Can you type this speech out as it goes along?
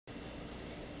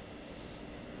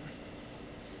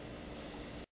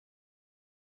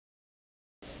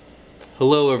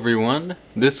Hello everyone.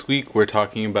 This week we're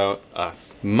talking about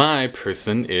us. My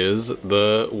person is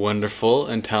the wonderful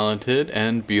and talented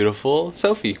and beautiful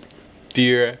Sophie.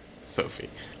 Dear Sophie.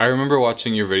 I remember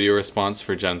watching your video response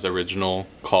for Jen's original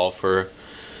call for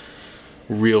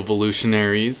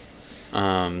revolutionaries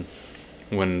when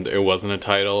it wasn't a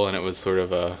title and it was sort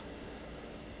of an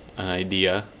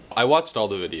idea. I watched all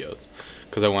the videos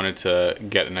because I wanted to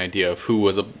get an idea of who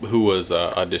was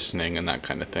auditioning and that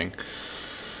kind of thing.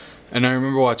 And I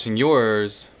remember watching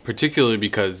yours, particularly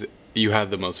because you had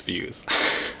the most views.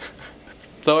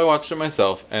 So I watched it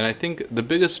myself, and I think the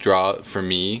biggest draw for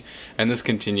me, and this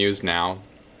continues now,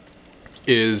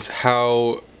 is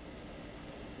how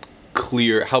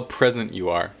clear, how present you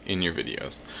are in your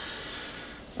videos.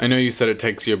 I know you said it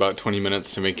takes you about 20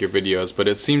 minutes to make your videos, but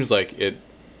it seems like it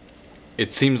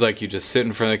seems like you just sit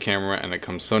in front of the camera and it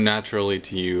comes so naturally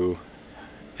to you,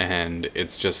 and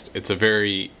it's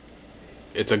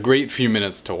a great few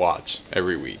minutes to watch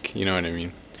every week, you know what I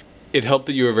mean? It helped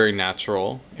that you were very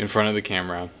natural in front of the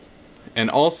camera. And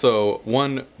also,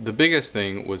 the biggest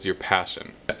thing was your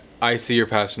passion. I see your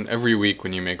passion every week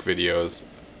when you make videos.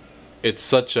 It's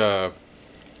such a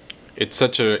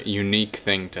unique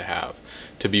thing to have.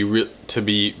 To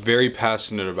be very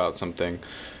passionate about something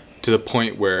to the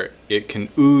point where it can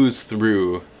ooze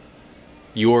through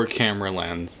your camera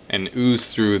lens and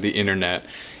ooze through the internet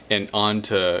and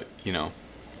onto, you know,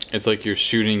 it's like you're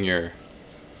shooting your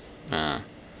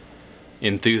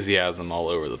enthusiasm all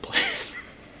over the place.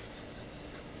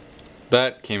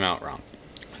 That came out wrong.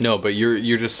 No, but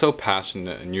you're just so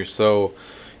passionate and you're so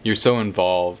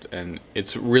involved, and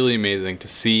it's really amazing to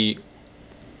see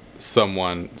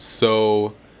someone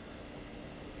so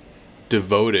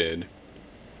devoted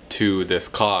to this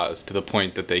cause to the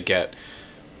point that they get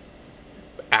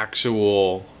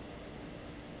actual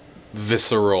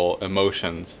visceral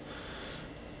emotions.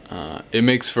 It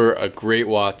makes for a great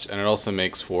watch, and it also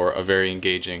makes for a very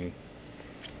engaging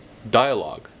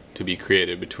dialogue to be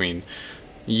created between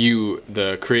you,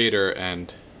 the creator,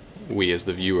 and we as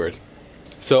the viewers.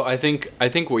 So I think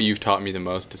what you've taught me the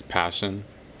most is passion.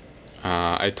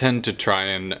 I tend to try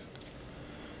and,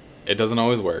 it doesn't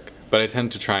always work, but I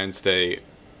tend to try and stay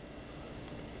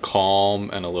calm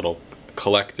and a little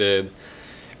collected,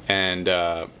 and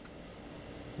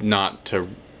not to,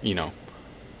 you know,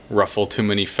 ruffle too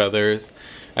many feathers,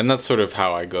 and that's sort of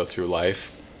how I go through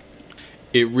life.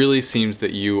 It really seems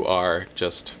that you are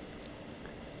just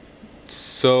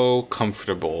so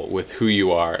comfortable with who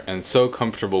you are and so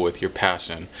comfortable with your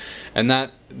passion, and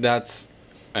that's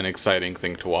an exciting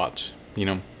thing to watch, you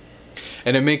know,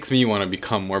 and it makes me want to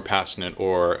become more passionate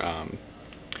or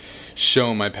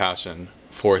show my passion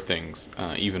for things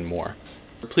even more.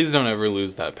 Please don't ever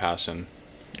lose that passion.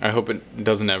 I hope it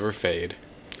doesn't ever fade.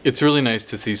 It's really nice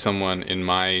to see someone in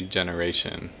my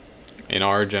generation, in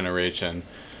our generation,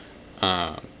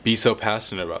 be so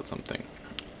passionate about something.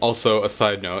 Also, a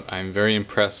side note, I'm very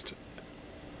impressed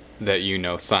that you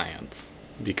know science,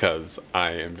 because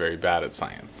I am very bad at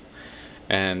science.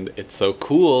 And it's so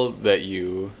cool that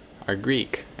you are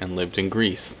Greek and lived in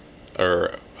Greece.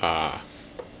 Or,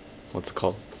 what's it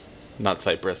called? Not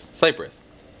Cyprus. Cyprus.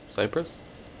 Cyprus?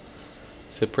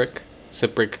 Cypric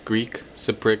Greek?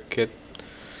 Cypricate?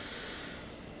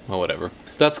 Well, whatever.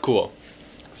 That's cool.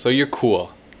 So you're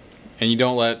cool, and you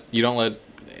don't let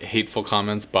hateful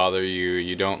comments bother you.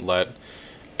 You don't let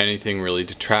anything really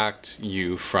detract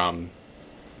you from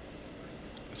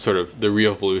sort of the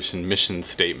revolution mission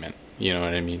statement. You know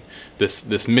what I mean?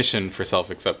 This mission for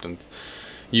self-acceptance.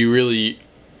 You really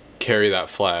carry that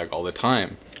flag all the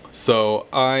time. So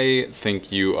I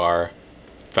think you are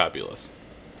fabulous.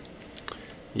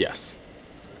 Yes.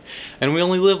 And we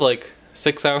only live like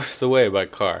 6 hours away by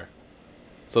car.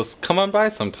 So come on by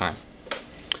sometime.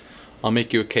 I'll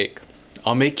make you a cake.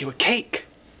 I'll make you a cake!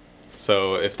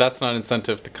 So if that's not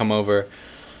incentive to come over,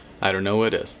 I don't know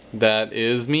what is. That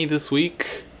is me this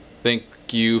week. Thank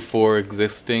you for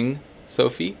existing,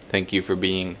 Sophie. Thank you for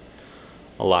being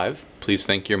alive. Please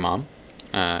thank your mom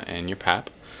and your pap.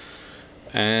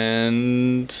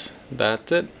 And that's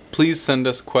it. Please send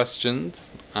us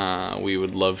questions. We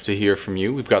would love to hear from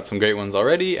you. We've got some great ones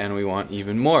already, and we want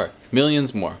even more.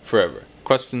 Millions more. Forever.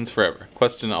 Questions forever.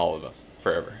 Question all of us.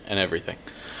 Forever. And everything.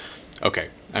 Okay,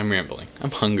 I'm rambling.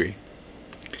 I'm hungry.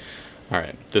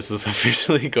 Alright, this is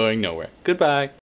officially going nowhere. Goodbye.